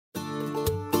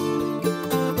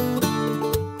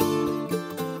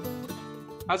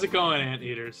How's it going,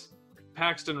 Anteaters?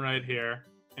 Paxton right here,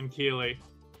 and Keely.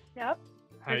 Yep.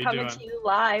 How We're you coming doing? to you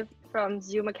live from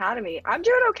Zoom Academy. I'm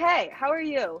doing okay. How are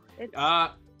you? It's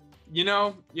You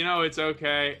know, it's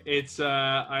okay. It's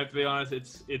I have to be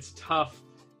honest, it's tough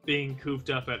being cooped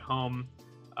up at home.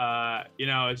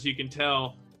 As you can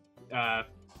tell,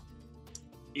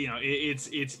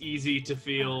 it's easy to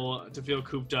feel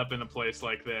cooped up in a place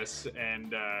like this,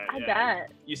 and I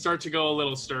bet. you start to go a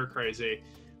little stir crazy.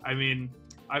 I mean,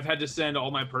 I've had to send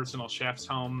all my personal chefs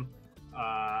home.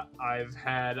 I've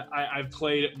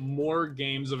played more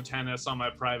games of tennis on my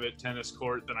private tennis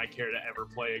court than I care to ever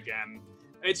play again.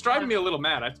 It's driving me a little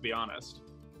mad, I have to be honest.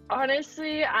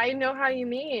 Honestly, I know how you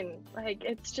mean. Like,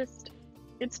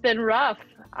 it's been rough.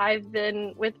 I've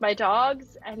been with my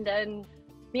dogs, and then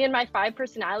me and my 5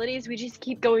 personalities, we just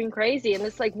keep going crazy in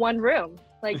this like one room.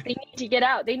 Like, they need to get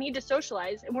out, they need to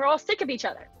socialize, and we're all sick of each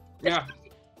other. Yeah.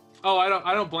 Oh,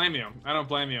 I don't blame you. I don't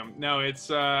blame you. No, it's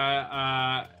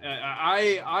I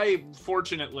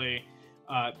fortunately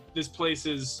this place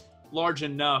is large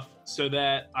enough so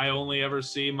that I only ever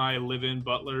see my live-in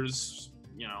butlers,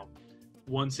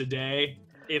 once a day,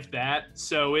 if that.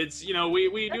 So it's,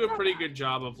 we do a pretty good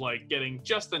job of like getting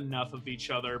just enough of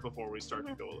each other before we start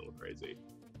to go a little crazy.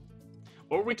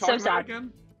 What were we talking about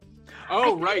again?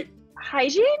 Oh, right.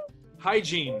 Hygiene?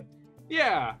 Hygiene.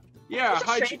 Yeah. That's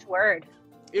a strange word.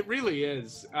 It really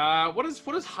is. What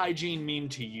does hygiene mean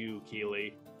to you,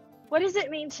 Keely? What does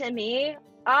it mean to me?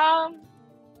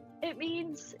 It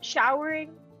means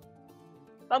showering,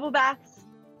 bubble baths.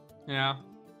 Yeah.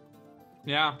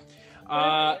 What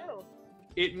about you?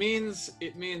 It means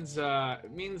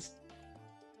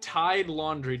Tide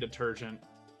laundry detergent.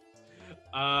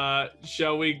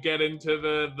 Shall we get into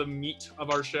the meat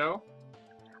of our show?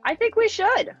 I think we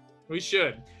should. We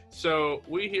should. So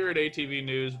we here at ATV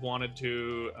News wanted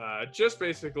to just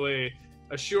basically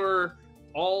assure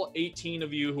all 18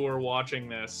 of you who are watching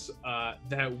this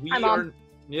that we Hi, Mom.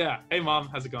 Yeah. Hey, Mom.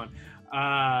 How's it going?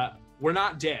 We're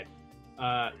not dead.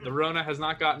 The Rona has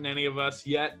not gotten any of us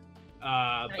yet.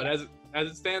 But as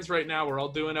it stands right now, we're all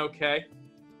doing okay.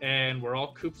 And we're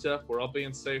all cooped up. We're all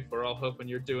being safe. We're all hoping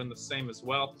you're doing the same as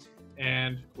well.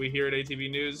 And we here at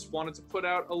ATV News wanted to put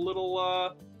out a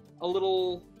little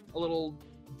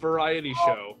variety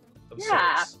show of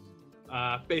sorts,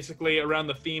 basically around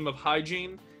the theme of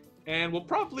hygiene, and we'll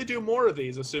probably do more of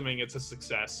these, assuming it's a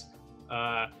success.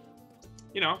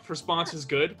 If response is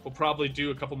good, we'll probably do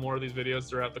a couple more of these videos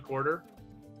throughout the quarter,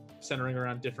 centering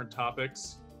around different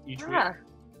topics each week,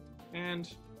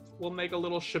 and we'll make a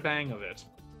little shebang of it.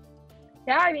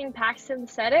 Yeah, I mean, Paxton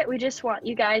said it. We just want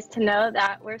you guys to know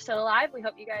that we're still alive. We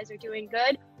hope you guys are doing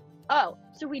good. Oh,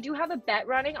 so we do have a bet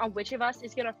running on which of us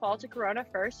is going to fall to Corona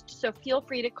first. So feel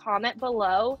free to comment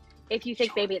below if you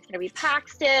think maybe it's going to be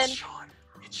Paxton.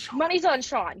 It's Shaun. Money's on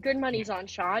Shaun. Good money's on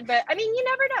Shaun. But, I mean, you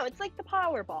never know. It's like the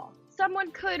Powerball.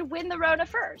 Someone could win the Rona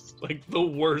first. Like the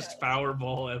worst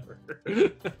Powerball ever.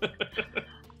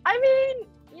 I mean,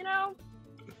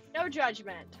 no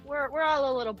judgment. We're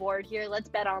all a little bored here. Let's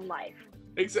bet on life.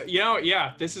 This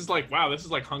is like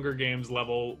Hunger Games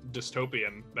level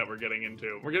dystopian that we're getting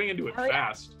into. We're getting into it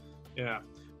fast. Yeah,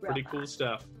 pretty cool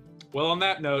stuff. Well, on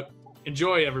that note,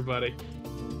 enjoy, everybody.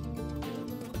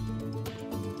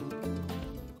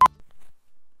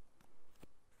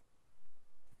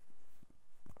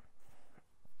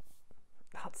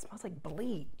 Oh, it smells like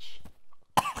bleach.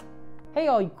 Hey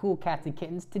all you cool cats and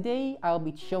kittens, today I'll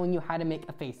be showing you how to make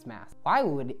a face mask. Why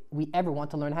would we ever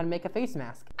want to learn how to make a face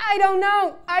mask? I don't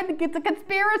know, I think it's a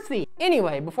conspiracy.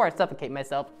 Anyway, before I suffocate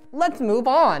myself, let's move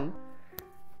on.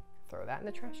 Throw that in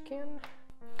the trash can.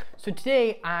 So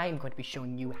today I'm going to be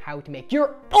showing you how to make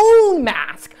your own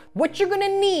mask. What you're gonna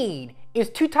need is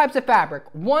 2 types of fabric.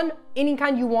 One, any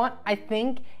kind you want, I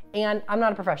think, and I'm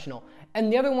not a professional. And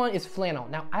the other one is flannel.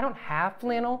 Now, I don't have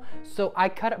flannel, so I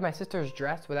cut up my sister's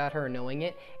dress without her knowing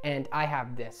it, and I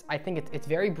have this. I think it's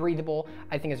very breathable.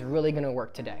 I think it's really gonna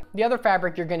work today. The other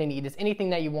fabric you're gonna need is anything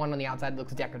that you want on the outside that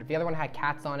looks decorative. The other one had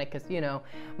cats on it, because,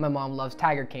 my mom loves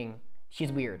Tiger King. She's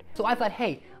weird. So I thought,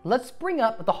 hey, let's bring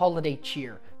up the holiday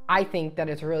cheer. I think that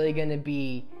it's really gonna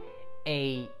be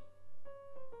a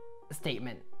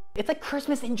statement. It's like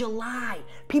Christmas in July.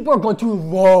 People are going to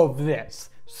love this.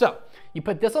 So, you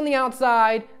put this on the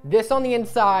outside, this on the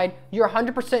inside, you're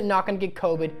 100% not gonna get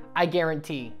COVID, I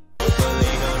guarantee.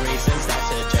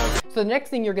 So the next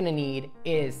thing you're gonna need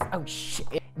is,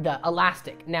 the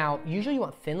elastic. Now, usually you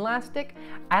want thin elastic.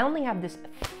 I only have this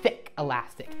thick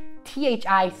elastic.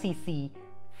 T-H-I-C-C,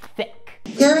 thick.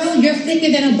 Girl, you're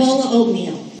thicker than a bowl of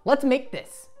oatmeal. Let's make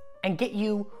this and get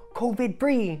you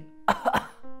COVID-free.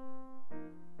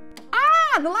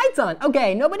 Ah, the light's on.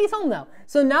 Okay, nobody's home though.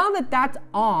 So now that that's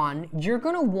on, you're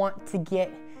gonna want to get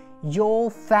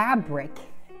your fabric.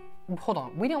 Hold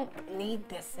on, we don't need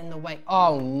this in the way.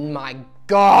 Oh my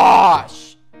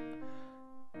gosh.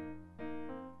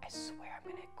 I swear I'm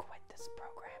gonna quit this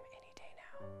program any day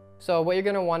now. So what you're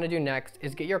gonna wanna do next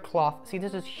is get your cloth. See,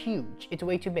 this is huge. It's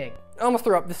way too big. I almost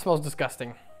threw up. This smells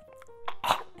disgusting.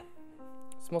 It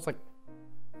smells like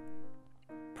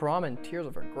prom and tears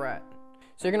of regret.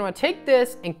 So you're gonna wanna take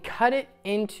this and cut it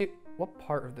into, what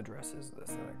part of the dress is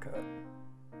this that I cut?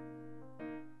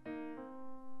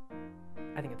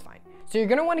 I think it's fine. So you're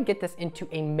gonna wanna get this into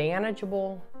a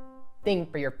manageable thing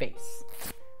for your face.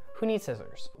 Who needs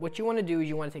scissors? What you wanna do is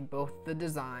you wanna take both the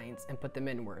designs and put them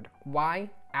inward. Why?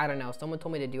 I don't know, someone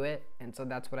told me to do it, and so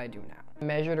that's what I do now.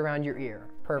 Measure it around your ear,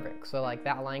 perfect. So like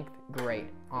that length, great,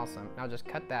 awesome. Now just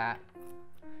cut that.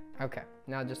 Okay,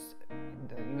 now just,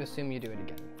 you assume you do it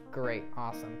again. Great,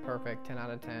 awesome, perfect, 10 out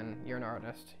of 10. You're an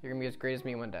artist. You're gonna be as great as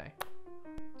me one day.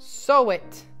 Sew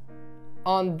it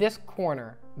on this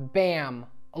corner. Bam,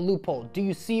 a loophole. Do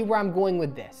you see where I'm going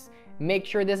with this? Make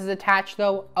sure this is attached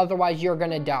though, otherwise you're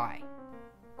gonna die.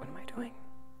 What am I doing?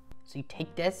 So you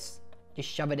take this, just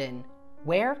shove it in.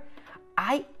 Where?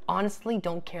 I honestly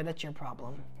don't care, that's your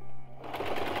problem.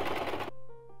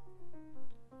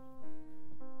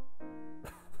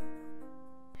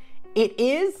 It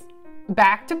is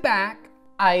back to back.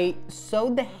 I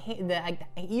sewed the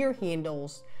ear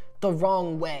handles the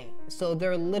wrong way. So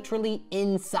they're literally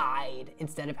inside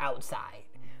instead of outside.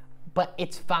 But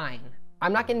it's fine.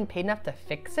 I'm not getting paid enough to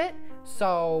fix it.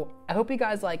 So I hope you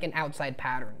guys like an outside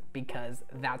pattern because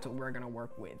that's what we're gonna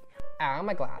work with. I have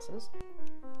my glasses.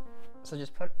 So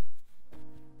just put,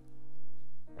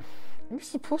 are you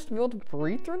supposed to be able to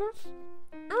breathe through this?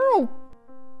 Ow!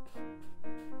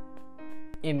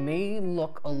 It may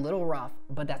look a little rough,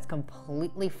 but that's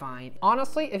completely fine.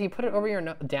 Honestly, if you put it over your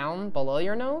down below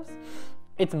your nose,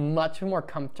 it's much more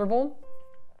comfortable.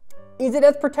 Is it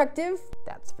as protective?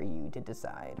 That's for you to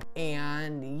decide.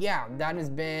 And yeah, that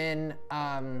has been,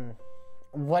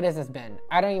 what has this been?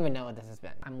 I don't even know what this has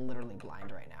been. I'm literally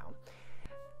blind right now.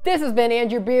 This has been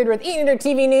Andrew Beard with Eater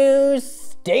TV News.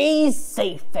 Stay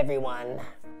safe, everyone.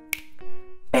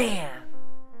 Bam!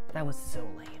 That was so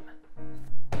lame.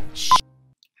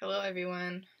 Hello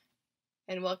everyone,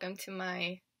 and welcome to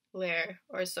my lair,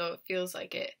 or so it feels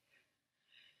like it.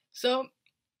 So,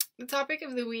 the topic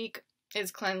of the week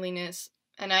is cleanliness,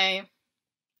 and I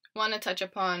want to touch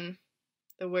upon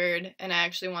the word, and I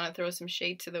actually want to throw some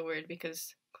shade to the word,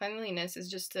 because cleanliness is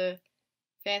just a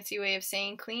fancy way of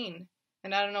saying clean,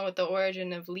 and I don't know what the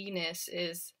origin of leanness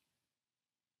is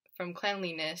from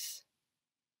cleanliness,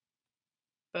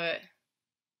 but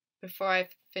before I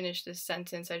finish this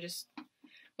sentence, I just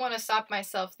want to stop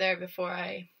myself there before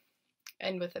I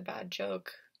end with a bad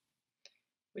joke,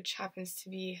 which happens to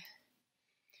be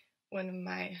one of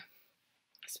my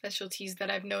specialties that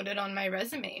I've noted on my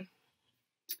resume.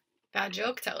 Bad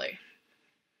joke teller.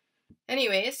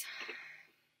 Anyways,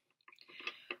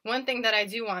 one thing that I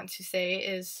do want to say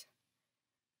is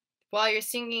while you're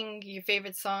singing your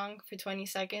favorite song for 20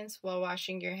 seconds while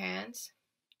washing your hands,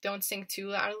 don't sing too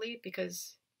loudly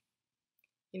because,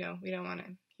 you know, we don't want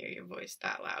to hear your voice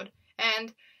that loud.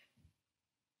 And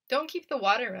don't keep the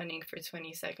water running for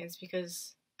 20 seconds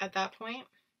because at that point,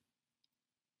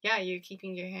 yeah, you're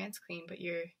keeping your hands clean, but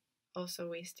you're also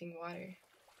wasting water.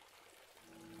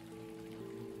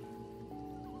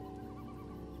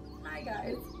 Hi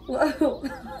guys. Whoa.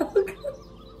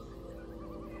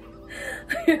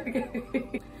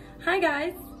 Okay. Hi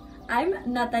guys. I'm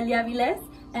Natali Aviles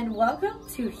and welcome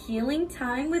to Healing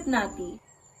Time with Nati.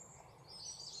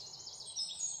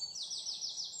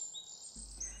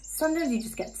 Sometimes you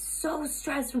just get so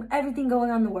stressed from everything going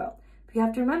on in the world. But you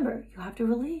have to remember, you have to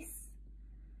release.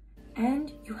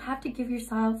 And you have to give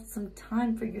yourself some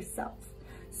time for yourself.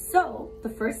 So the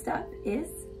first step is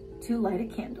to light a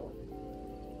candle.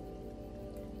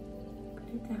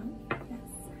 Put it down, yes.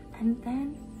 And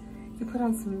then you put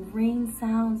on some rain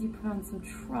sounds, you put on some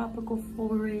tropical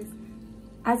flores.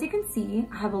 As you can see,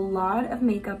 I have a lot of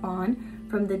makeup on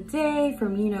from the day,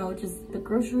 from, you know, just the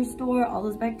grocery store, all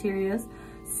those bacterias.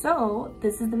 So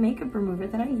this is the makeup remover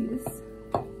that I use.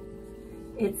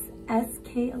 It's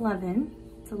SK11.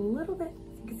 It's a little bit,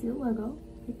 you can see the logo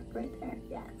right there,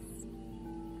 yes.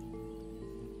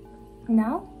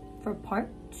 Now for part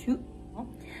 2.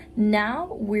 Now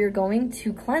we're going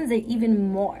to cleanse it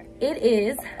even more. It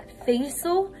is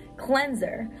Facial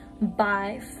Cleanser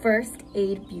by First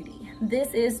Aid Beauty.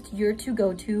 This is your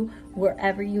to-go-to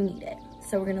wherever you need it.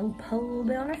 So we're gonna put a little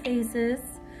bit on our faces,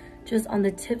 just on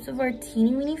the tips of our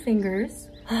teeny weeny fingers.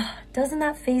 Doesn't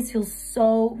that face feel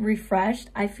so refreshed?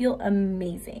 I feel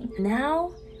amazing.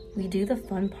 Now we do the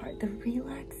fun part, the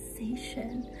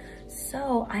relaxation.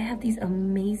 So I have these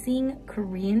amazing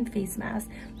Korean face masks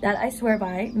that I swear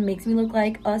by makes me look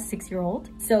like a 6-year-old.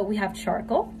 So we have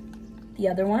charcoal, the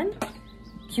other one,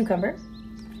 cucumber,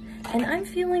 and I'm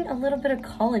feeling a little bit of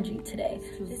collagen today.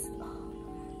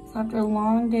 So after a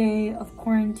long day of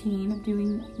quarantine, of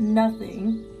doing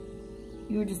nothing,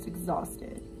 you're just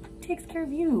exhausted. It takes care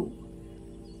of you.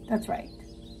 That's right,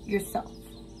 yourself.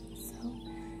 So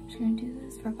I'm just gonna do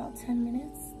this for about 10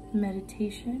 minutes,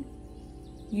 meditation.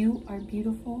 You are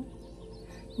beautiful,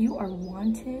 you are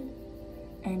wanted,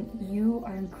 and you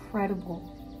are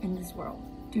incredible in this world.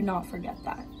 Do not forget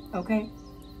that, okay?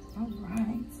 All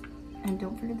right. And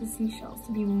don't forget the seashells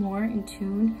to be more in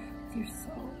tune with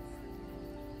yourself.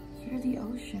 Hear the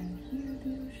ocean, hear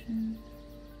the ocean.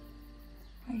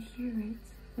 I hear it.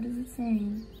 What is it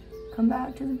saying? Come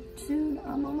back to the tune,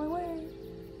 I'm on my way.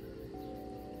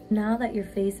 Now that your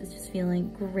face is just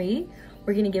feeling great,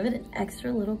 we're gonna give it an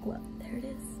extra little glow. There it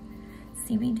is.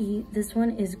 CBD, this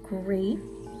one is great.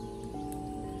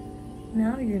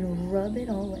 Now you're gonna rub it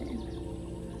all in.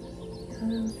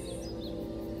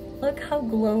 Look how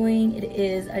glowing it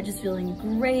is. I'm just feeling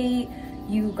great.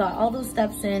 You got all those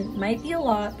steps in. Might be a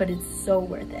lot, but it's so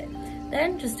worth it.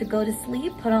 Then just to go to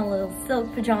sleep, put on a little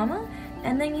silk pajama,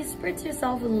 and then you spritz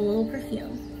yourself with a little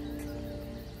perfume.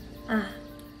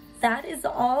 That is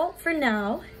all for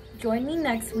now. Join me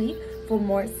next week for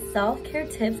more self-care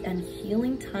tips and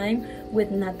healing time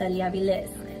with Natali Aviles.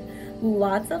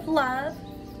 Lots of love.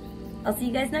 I'll see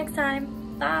you guys next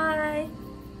time. Bye.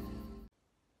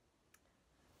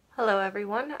 Hello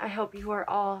everyone, I hope you are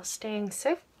all staying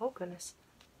safe. Oh goodness.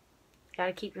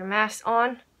 Gotta keep your masks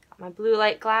on. Got my blue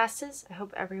light glasses. I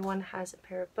hope everyone has a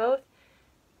pair of both.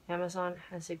 Amazon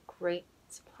has a great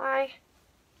supply.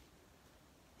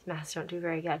 These masks don't do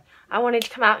very good. I wanted to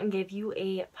come out and give you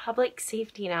a public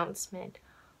safety announcement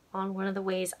on one of the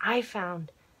ways I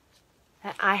found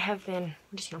that I have been,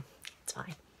 it's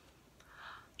fine,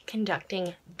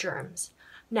 conducting germs.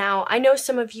 Now, I know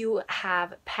some of you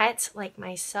have pets like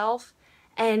myself,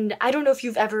 and I don't know if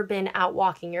you've ever been out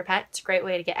walking your pet. It's a great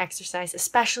way to get exercise,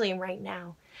 especially right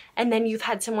now. And then you've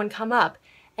had someone come up,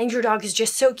 and your dog is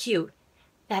just so cute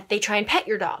that they try and pet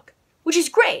your dog, which is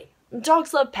great.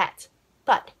 Dogs love pets.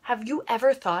 But have you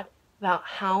ever thought about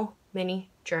how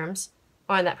many germs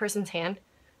are on that person's hand,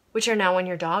 which are now on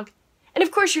your dog? And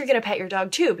of course you're going to pet your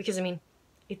dog too, because I mean,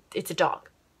 it's a dog.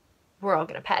 We're all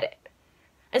going to pet it.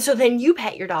 And so then you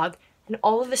pet your dog, and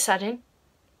all of a sudden,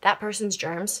 that person's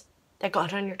germs that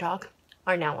got on your dog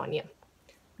are now on you.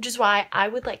 Which is why I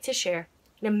would like to share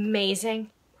an amazing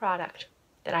product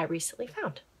that I recently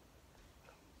found.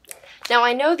 Now,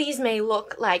 I know these may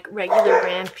look like regular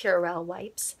brand Purell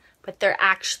wipes, but they're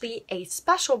actually a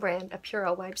special brand of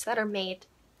Purell wipes that are made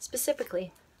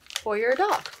specifically for your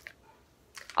dog.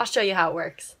 I'll show you how it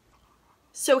works.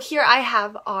 So here I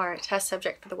have our test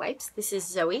subject for the wipes. This is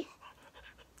Zoe.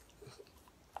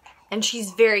 And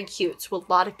she's very cute, so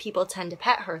a lot of people tend to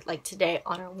pet her, like today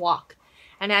on her walk.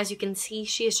 And as you can see,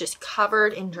 she is just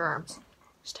covered in germs,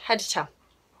 just head to toe.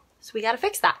 So we gotta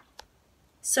fix that.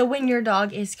 So when your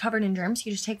dog is covered in germs,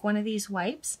 you just take one of these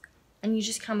wipes, and you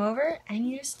just come over, and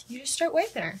you just start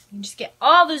wiping her. You just get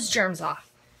all those germs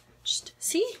off. Just,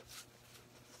 see?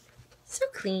 So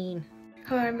clean.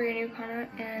 Hello, I'm Youkhana,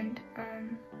 and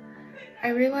I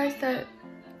realized that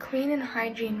clean and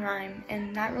hygiene rhyme,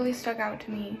 and that really stuck out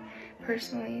to me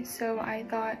personally. So I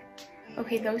thought,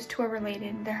 okay, those two are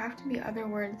related. There have to be other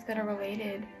words that are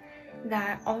related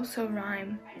that also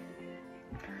rhyme.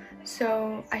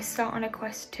 So I set on a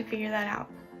quest to figure that out,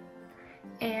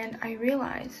 and I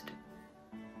realized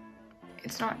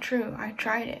it's not true. I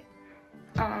tried it.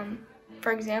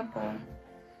 For example,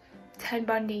 Ted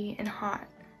Bundy and hot,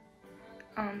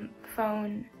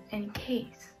 phone and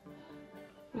case,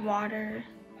 water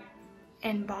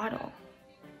and bottle,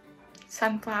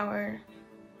 sunflower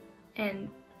and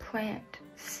plant,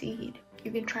 seed. You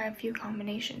can try a few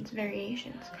combinations,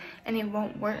 variations, and it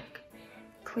won't work.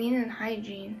 Clean and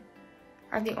hygiene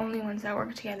are the only ones that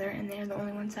work together, and they're the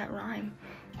only ones that rhyme.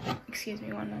 Excuse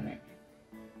me one moment.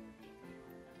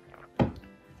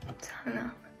 It's not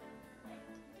enough.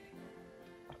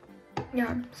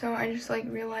 Yeah, so I just like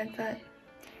realized that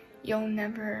you'll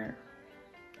never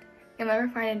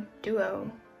find a duo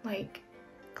like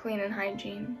clean and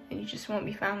hygiene, and you just won't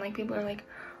be found. Like, people are like,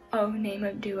 oh, name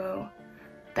a duo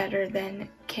better than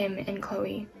Kim and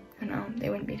Chloe. No, they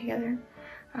wouldn't be together.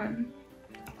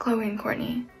 Chloe and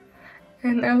Courtney.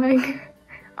 And they're like,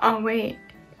 oh wait.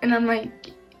 And I'm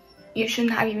like, you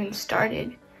shouldn't have even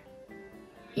started.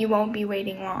 You won't be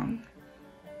waiting long.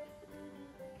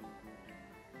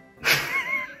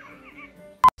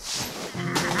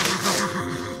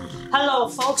 Hello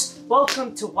folks,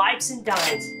 welcome to Wipes and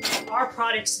Dimes. Our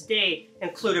products today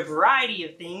include a variety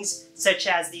of things, such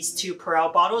as these 2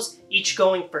 Perel bottles, each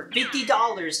going for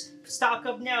 $50. Stock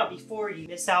up now before you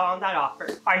miss out on that offer.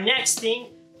 Our next thing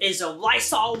is a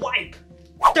Lysol wipe,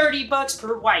 $30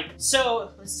 per wipe.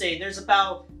 So let's say there's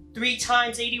about 3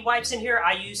 times 80 wipes in here.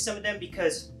 I use some of them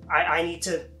because I need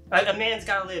to, a man's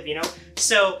gotta live, you know?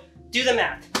 So do the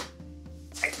math.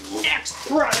 Our next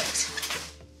product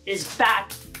is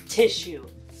bath tissue.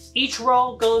 Each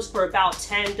roll goes for about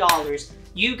 $10.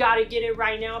 You gotta get it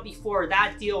right now before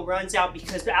that deal runs out,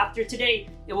 because after today,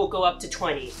 it will go up to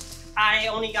 $20. I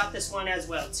only got this one as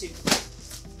well too.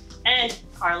 And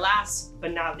our last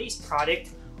but not least product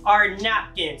are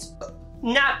napkins.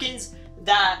 Napkins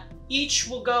that each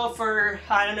will go for,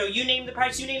 I don't know, you name the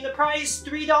price, $3,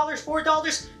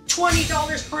 $4,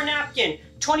 $20 per napkin.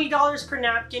 $20 per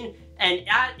napkin, and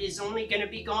that is only gonna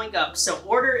be going up. So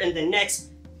order in the next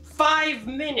 5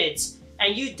 minutes,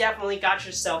 and you definitely got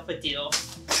yourself a deal.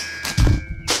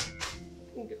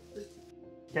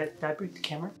 Did I break the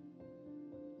camera?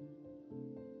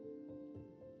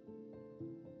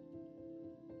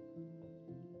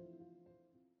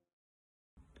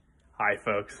 Hi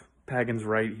folks, Pagan's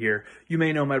Wright here. You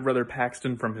may know my brother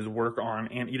Paxton from his work on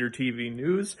Anteater TV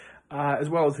News, as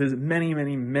well as his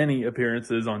many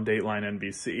appearances on Dateline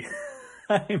NBC.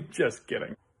 I'm just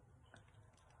kidding.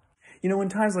 You know, in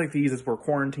times like these, as we're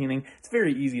quarantining, it's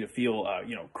very easy to feel,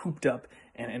 cooped up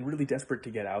and really desperate to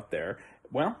get out there.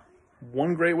 Well,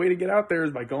 one great way to get out there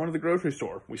is by going to the grocery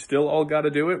store. We still all got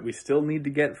to do it. We still need to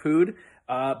get food,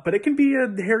 but it can be a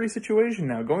hairy situation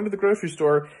now. Going to the grocery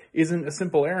store isn't a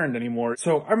simple errand anymore.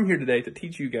 So I'm here today to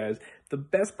teach you guys the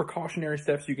best precautionary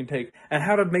steps you can take and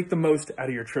how to make the most out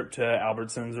of your trip to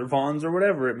Albertsons or Vaughn's or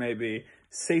whatever it may be,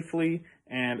 safely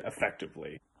and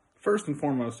effectively. First and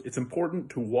foremost, it's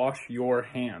important to wash your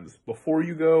hands before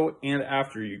you go and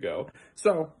after you go.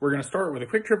 So we're going to start with a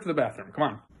quick trip to the bathroom. Come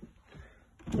on.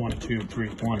 1, 2, 3,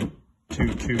 1.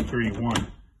 2, 2, 3, 1.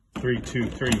 3, 2,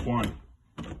 3, 1.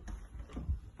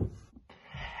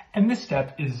 And this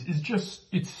step is just,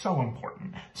 it's so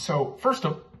important. So first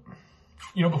up,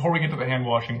 before we get to the hand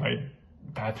washing, my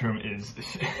bathroom is,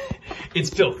 it's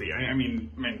filthy. I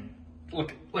mean,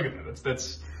 look at that.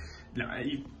 That's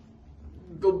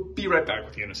I'll be right back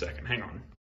with you in a second. Hang on.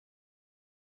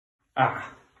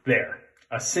 Ah, there.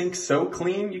 A sink so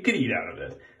clean you could eat out of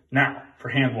it. Now, for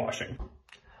hand washing.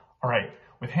 All right,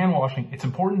 with hand washing, it's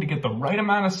important to get the right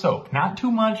amount of soap. Not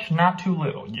too much, not too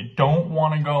little. You don't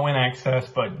want to go in excess,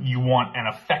 but you want an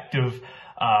effective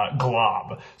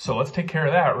glob. So let's take care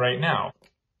of that right now.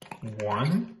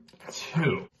 1,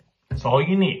 2. That's all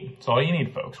you need. That's all you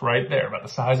need, folks. Right there, about the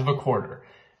size of a quarter.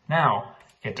 Now,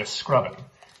 get to scrubbing.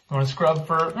 You want to scrub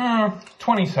for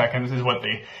 20 seconds is what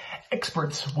the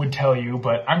experts would tell you,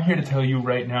 but I'm here to tell you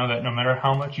right now that no matter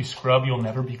how much you scrub, you'll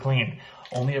never be clean.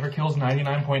 Only ever kills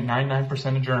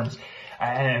 99.99% of germs.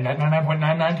 And that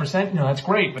 99.99%, that's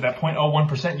great, but that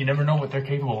 0.01%, you never know what they're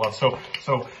capable of. So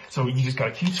you just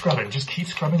gotta keep scrubbing. Just keep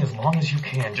scrubbing as long as you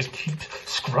can. Just keep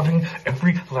scrubbing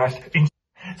every last inch.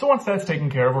 So once that's taken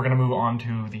care of, we're gonna move on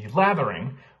to the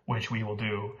lathering, which we will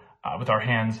do with our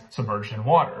hands submerged in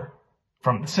water.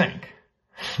 From the sink.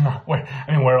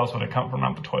 Where else would it come from?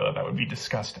 Not the toilet. That would be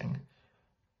disgusting.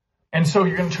 And so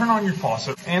you're going to turn on your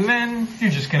faucet, and then you're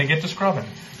just going to get to scrubbing.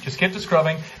 Just get to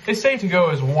scrubbing. They say to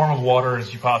go as warm of water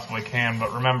as you possibly can,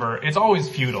 but remember, it's always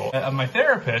futile. My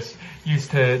therapist used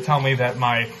to tell me that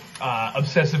my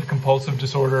obsessive compulsive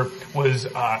disorder was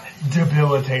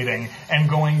debilitating and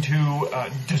going to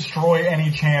destroy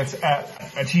any chance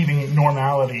at achieving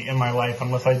normality in my life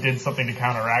unless I did something to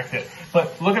counteract it.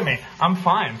 But look at me, I'm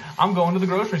fine. I'm going to the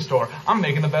grocery store. I'm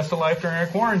making the best of life during our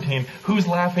quarantine. Who's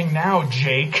laughing now,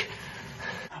 Jake?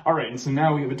 All right, and so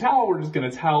now we have a towel. We're just going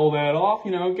to towel that off,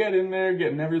 get in there,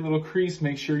 get in every little crease,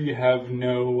 make sure you have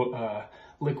no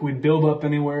liquid buildup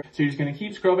anywhere. So you're just going to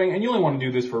keep scrubbing, and you only want to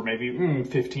do this for maybe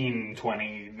 15,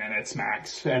 20 minutes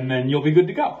max, and then you'll be good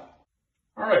to go.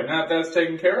 All right, now that that's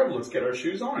taken care of, let's get our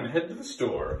shoes on and head to the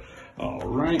store. All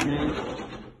right, man.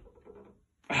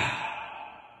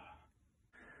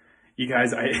 You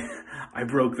guys, I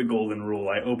broke the golden rule.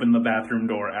 I opened the bathroom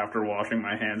door after washing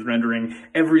my hands, rendering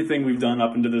everything we've done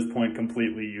up until this point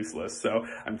completely useless. So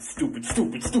I'm stupid.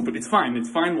 It's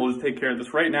fine. We'll just take care of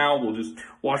this right now. We'll just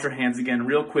wash our hands again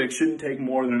real quick. Shouldn't take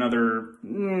more than another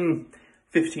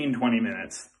 15, 20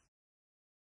 minutes.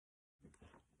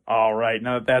 All right,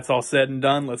 now that that's all said and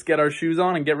done, let's get our shoes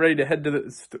on and get ready to head to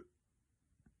the...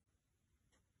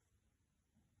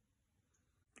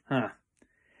 Huh.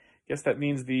 Guess that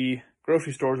means the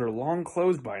grocery stores are long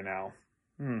closed by now.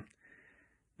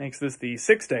 Makes this the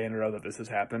 6th day in a row that this has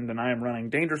happened, and I am running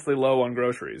dangerously low on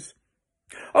groceries.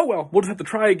 Oh well, we'll just have to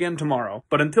try again tomorrow.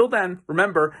 But until then,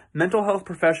 remember, mental health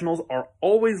professionals are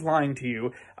always lying to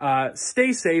you.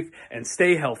 Stay safe and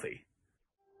stay healthy.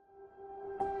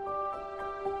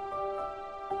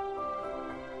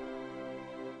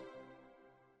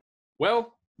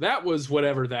 Well, that was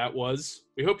whatever that was.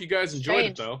 We hope you guys enjoyed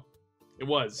it, though. It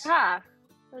was. Yeah,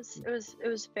 it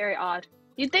was very odd.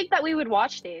 You'd think that we would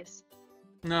watch these.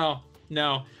 No.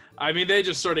 I mean, they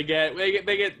just sort of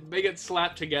they get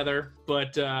slapped together,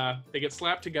 but they get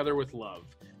slapped together with love,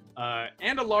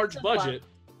 and a large budget,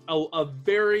 a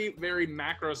very, very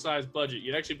macro-sized budget.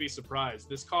 You'd actually be surprised.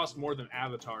 This cost more than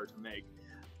Avatar to make,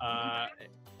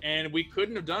 and we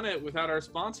couldn't have done it without our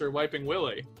sponsor, Wiping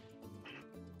Willie.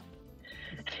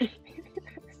 He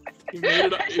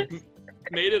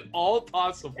made it all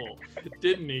possible,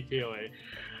 didn't he, Keely?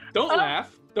 Don't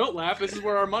laugh. Don't laugh. This is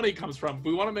where our money comes from. If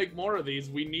we want to make more of these,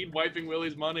 we need Wiping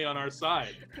Willie's money on our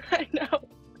side. I know.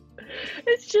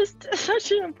 It's just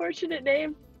such an unfortunate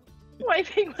name.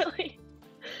 Wiping Willie.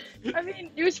 I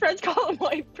mean, news friends call him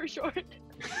Wipe for short.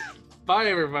 Bye,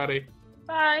 everybody.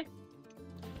 Bye.